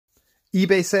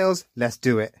eBay sales, let's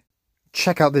do it.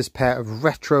 Check out this pair of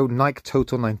retro Nike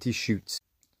Total 90 shoots.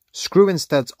 Screw-in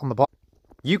studs on the bottom.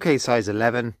 UK size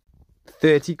 11.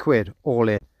 30 quid all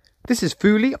in. This is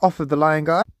Fooly off of the Lion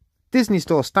Guard. Disney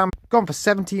Store stamp gone for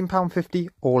 £17.50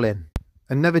 all in.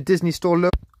 Another Disney Store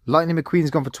look. Lightning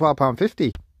McQueen's gone for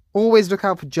 £12.50. Always look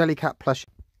out for Jellycat plush.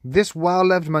 This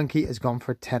well-loved monkey has gone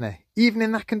for a tenner, even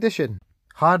in that condition.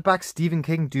 Hardback Stephen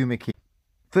King Doohickey.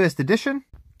 First edition,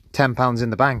 £10 in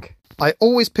the bank. I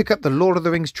always pick up the Lord of the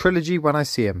Rings trilogy when I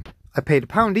see them. I paid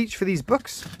 £1 each for these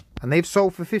books, and they've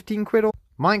sold for 15 quid all.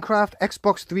 Minecraft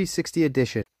Xbox 360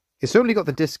 edition. It's only got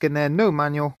the disc in there, no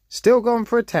manual. Still going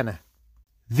for a tenner.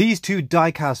 These two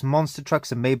die-cast monster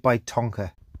trucks are made by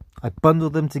Tonka. I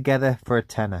bundled them together for a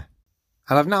tenner.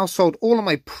 And I've now sold all of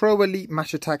my Pro Elite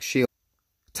Mash Attack shields.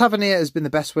 Tavernier has been the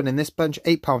best one in this bunch,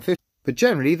 £8.50, but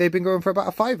generally they've been going for about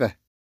a fiver.